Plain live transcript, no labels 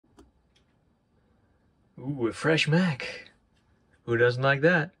Ooh, a fresh Mac. Who doesn't like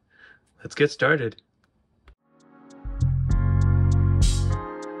that? Let's get started.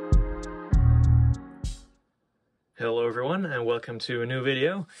 Hello everyone and welcome to a new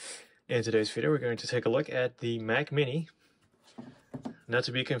video. In today's video we're going to take a look at the Mac Mini. Not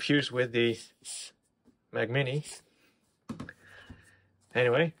to be confused with the Mac Mini.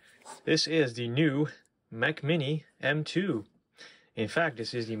 Anyway, this is the new Mac Mini M2. In fact,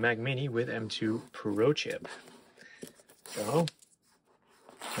 this is the Mac Mini with M2 Pro chip. So,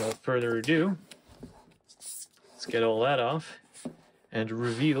 without further ado, let's get all that off and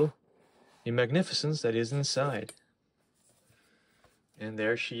reveal the magnificence that is inside. And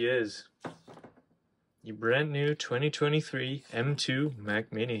there she is, the brand new 2023 M2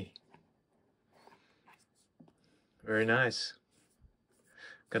 Mac Mini. Very nice.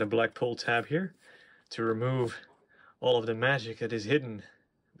 Got a black pull tab here to remove all of the magic that is hidden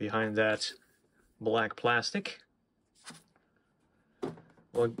behind that black plastic.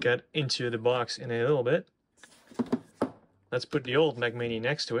 We'll get into the box in a little bit. Let's put the old Mac Mini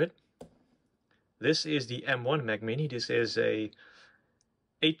next to it. This is the M1 Mac Mini. This is a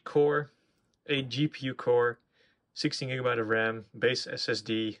 8-core, 8 GPU core, 16 GB of RAM, base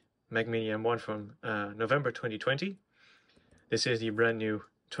SSD Mac Mini M1 from November 2020. This is the brand new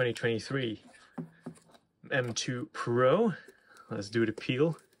 2023 M2 Pro. Let's do the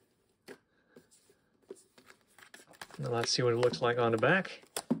peel. Now let's see what it looks like on the back.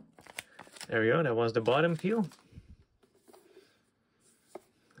 There we go, that was the bottom peel.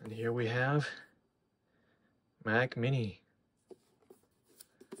 And here we have Mac Mini.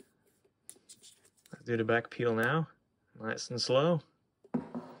 Let's do the back peel now, nice and slow.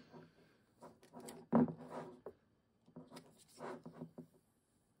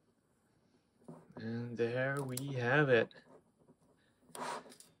 And there we have it.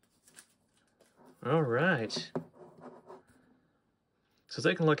 All right. So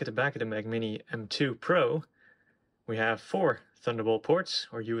taking a look at the back of the Mac Mini M2 Pro, we have 4 Thunderbolt ports,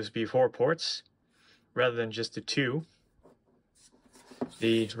 or USB 4 ports, rather than just the 2.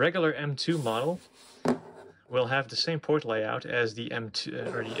 The regular M2 model will have the same port layout as the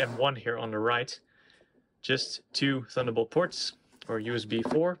M2 or the M1 here on the right, just 2 Thunderbolt ports, or USB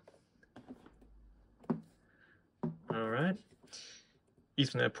 4. Alright,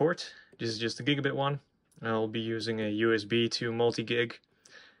 Ethernet port, this is just a gigabit one. I'll be using a USB to multi-gig.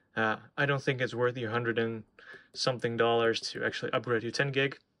 I don't think it's worth the $100 and something to actually upgrade to 10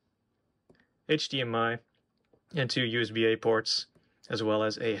 gig. HDMI and 2 USB-A ports, as well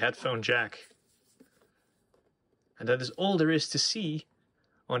as a headphone jack. And that is all there is to see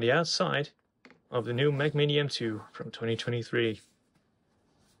on the outside of the new Mac Mini M2 from 2023.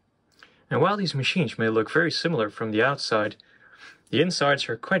 And while these machines may look very similar from the outside, the insides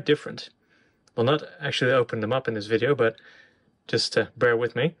are quite different. We'll not actually open them up in this video, but just bear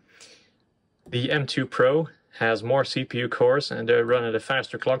with me. The M2 Pro has more CPU cores and they run at a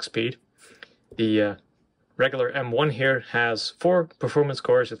faster clock speed. The regular M1 here has 4 performance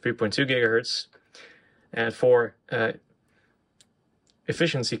cores at 3.2 GHz and 4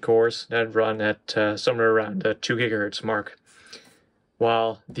 efficiency cores that run at somewhere around the 2 GHz mark.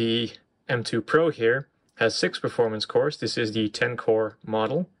 While the M2 Pro here has 6 performance cores. This is the 10-core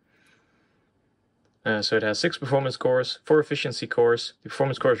model. So it has 6 performance cores, 4 efficiency cores. The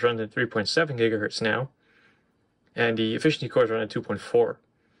performance cores run at 3.7 GHz now, and the efficiency cores run at 2.4.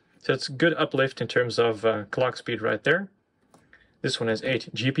 So it's a good uplift in terms of clock speed right there. This one has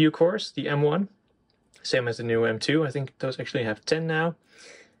 8 GPU cores, the M1, same as the new M2. I think those actually have 10 now.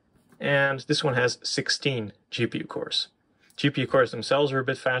 And this one has 16 GPU cores. GPU cores themselves are a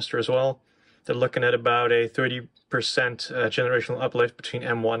bit faster as well. They're looking at about a 30% generational uplift between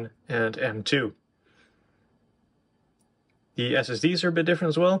M1 and M2. The SSDs are a bit different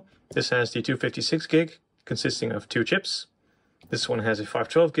as well. This has the 256 gig consisting of 2 chips. This one has a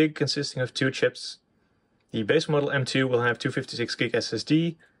 512 gig consisting of 2 chips. The base model M2 will have 256 gig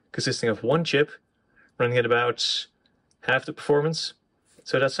SSD consisting of 1 chip, running at about half the performance.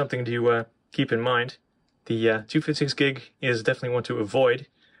 So that's something to keep in mind. The 256 gig is definitely one to avoid.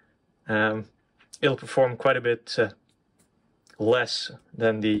 It'll perform quite a bit less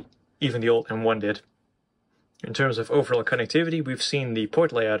than even the old M1 did. In terms of overall connectivity, we've seen the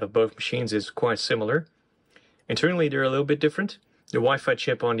port layout of both machines is quite similar. Internally, they're a little bit different. The Wi-Fi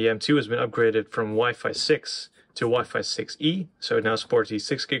chip on the M2 has been upgraded from Wi-Fi 6 to Wi-Fi 6E, so it now supports the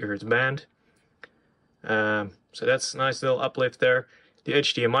 6 GHz band. So that's a nice little uplift there. The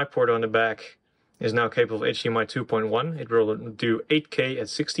HDMI port on the back is now capable of HDMI 2.1. It will do 8K at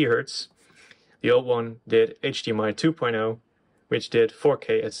 60 Hz. The old one did HDMI 2.0, which did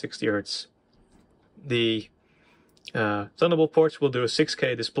 4K at 60 Hz. the Thunderbolt ports will do a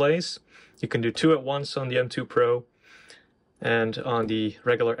 6K displays. You can do 2 at once on the M2 Pro, and on the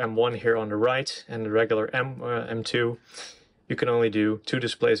regular M1 here on the right and the regular M2 you can only do 2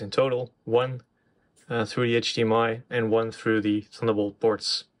 displays in total, 1 through the HDMI and 1 through the Thunderbolt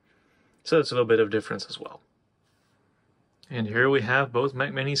ports. So that's a little bit of difference as well. And here we have both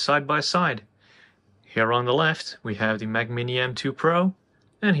Mac Minis side by side. Here on the left we have the Mac Mini M2 Pro,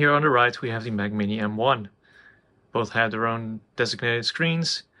 and here on the right we have the Mac Mini M1. Both have their own designated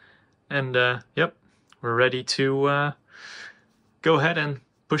screens, and yep, we're ready to go ahead and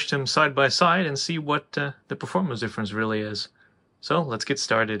push them side by side and see what the performance difference really is. So let's get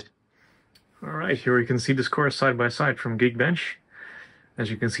started. Alright, here we can see the scores side by side from Geekbench. As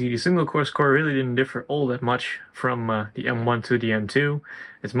you can see, the single core score really didn't differ all that much from the M1 to the M2.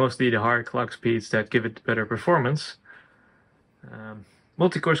 It's mostly the higher clock speeds that give it better performance.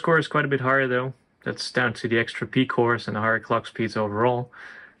 Multi-core score is quite a bit higher though. That's down to the extra P cores and the higher clock speeds overall.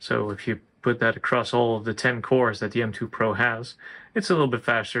 So if you put that across all of the 10 cores that the M2 Pro has, it's a little bit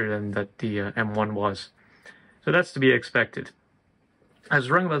faster than that the M1 was. So that's to be expected. As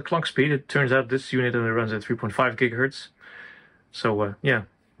wrong about clock speed, it turns out this unit only runs at 3.5 gigahertz. So yeah, a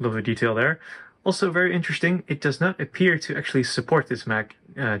little bit of detail there. Also very interesting, it does not appear to actually support this Mac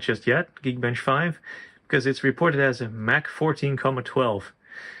just yet, Geekbench 5, because it's reported as a Mac 14,12.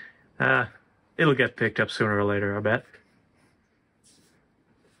 It'll get picked up sooner or later, I bet.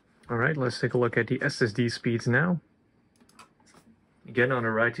 Alright, let's take a look at the SSD speeds now. Again, on the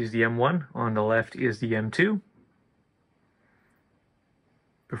right is the M1, on the left is the M2.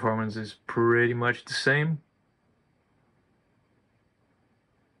 Performance is pretty much the same.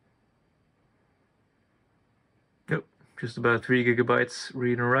 Yep, just about 3 gigabytes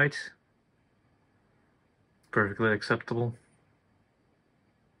read and write. Perfectly acceptable.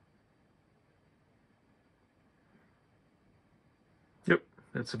 Yep,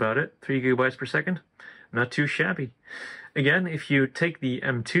 that's about it. 3 gigabytes per second. Not too shabby. Again, if you take the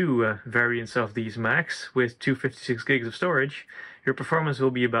M2 variants of these Macs with 256 gigs of storage, your performance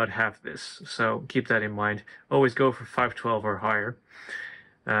will be about half this. So keep that in mind. Always go for 512 or higher.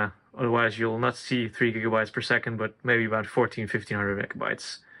 Otherwise, you'll not see 3 gigabytes per second, but maybe about 1500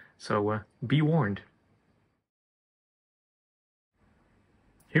 megabytes. So be warned.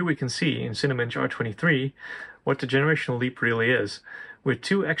 Here we can see in Cinebench R23 what the generational leap really is. With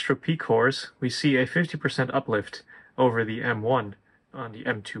 2 extra P cores, we see a 50% uplift over the M1 on the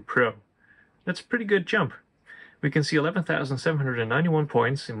M2 Pro. That's a pretty good jump. We can see 11,791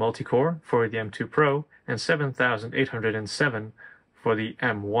 points in multi-core for the M2 Pro and 7,807 for the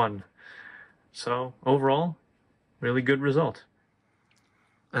M1. So overall, really good result.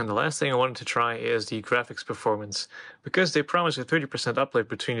 And the last thing I wanted to try is the graphics performance. Because they promise a 30% uplift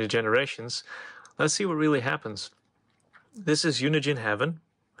between the generations, let's see what really happens. This is Unigine Heaven,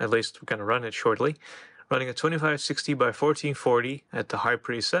 at least we're going to run it shortly, running at 2560 by 1440 at the high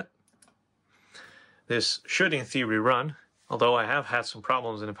preset. This should in theory run, although I have had some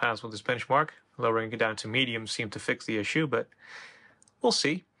problems in the past with this benchmark. Lowering it down to medium seemed to fix the issue, but we'll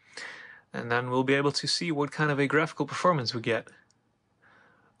see. And then we'll be able to see what kind of a graphical performance we get.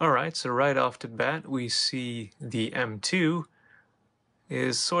 Alright, so right off the bat we see the M2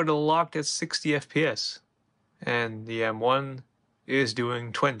 is sort of locked at 60 FPS, and the M1 is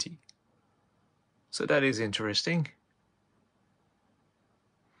doing 20. So that is interesting.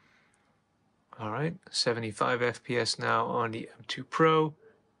 Alright, 75 FPS now on the M2 Pro,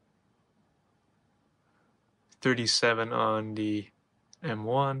 37 on the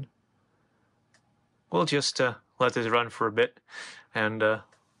M1. We'll just let this run for a bit, and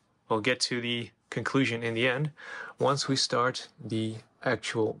we'll get to the conclusion in the end once we start the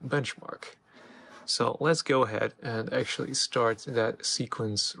actual benchmark. So let's go ahead and actually start that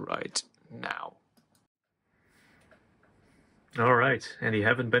sequence right now. Alright, and the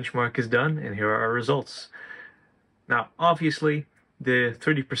Heaven benchmark is done, and here are our results. Now, obviously, the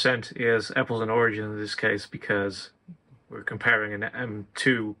 30% is apples and oranges in this case because we're comparing an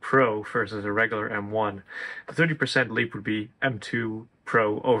M2 Pro versus a regular M1. The 30% leap would be M2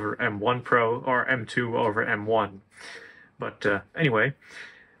 Pro over M1 Pro or M2 over M1. But anyway,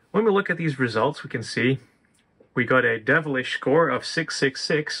 when we look at these results, we can see we got a devilish score of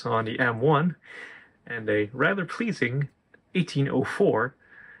 666 on the M1 and a rather pleasing 1804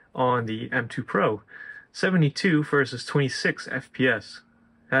 on the M2 Pro. 72 versus 26 FPS.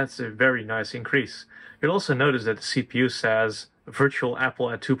 That's a very nice increase. You'll also notice that the CPU says virtual Apple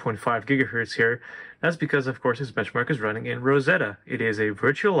at 2.5 gigahertz here. That's because, of course, this benchmark is running in Rosetta. It is a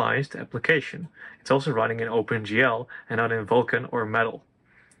virtualized application. It's also running in OpenGL and not in Vulkan or Metal.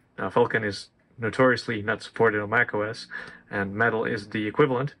 Now, Vulkan is notoriously not supported on macOS, and Metal is the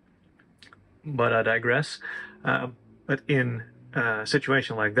equivalent. But I digress. But in a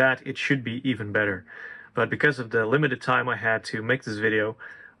situation like that, it should be even better. But because of the limited time I had to make this video,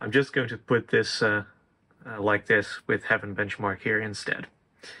 I'm just going to put this like this with Heaven benchmark here instead.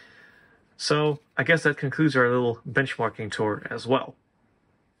 So I guess that concludes our little benchmarking tour as well.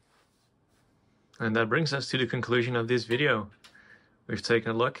 And that brings us to the conclusion of this video. We've taken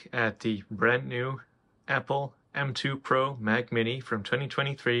a look at the brand new Apple M2 Pro Mac Mini from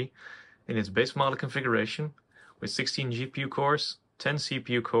 2023 in its base model configuration with 16 GPU cores, 10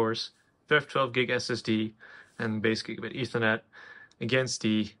 CPU cores, 512 gig SSD, and base gigabit Ethernet against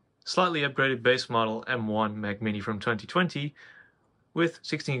the slightly upgraded base model M1 Mac Mini from 2020 with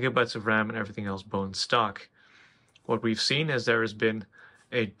 16 gigabytes of RAM and everything else bone stock. What we've seen is there has been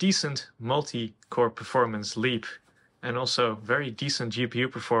a decent multi-core performance leap and also very decent GPU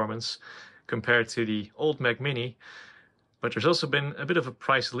performance compared to the old Mac Mini, but there's also been a bit of a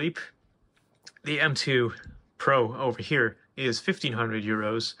price leap. The M2 Pro over here is 1,500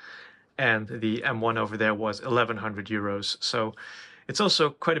 euros and the M1 over there was 1,100 euros, so it's also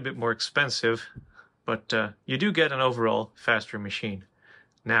quite a bit more expensive, but you do get an overall faster machine.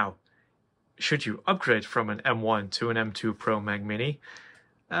 Now, should you upgrade from an M1 to an M2 Pro Mac Mini?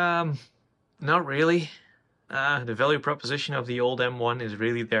 Not really. The value proposition of the old M1 is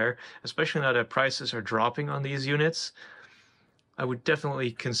really there, especially now that prices are dropping on these units. I would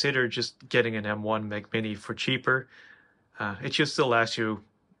definitely consider just getting an M1 Mac Mini for cheaper. It should still last you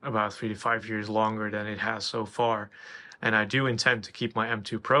about 3 to 5 years longer than it has so far. And I do intend to keep my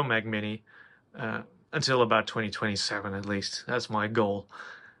M2 Pro Mac Mini until about 2027 at least. That's my goal.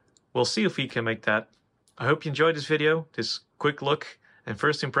 We'll see if we can make that. I hope you enjoyed this video, this quick look and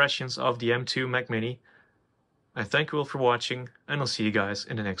first impressions of the M2 Mac Mini. I thank you all for watching, and I'll see you guys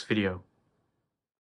in the next video.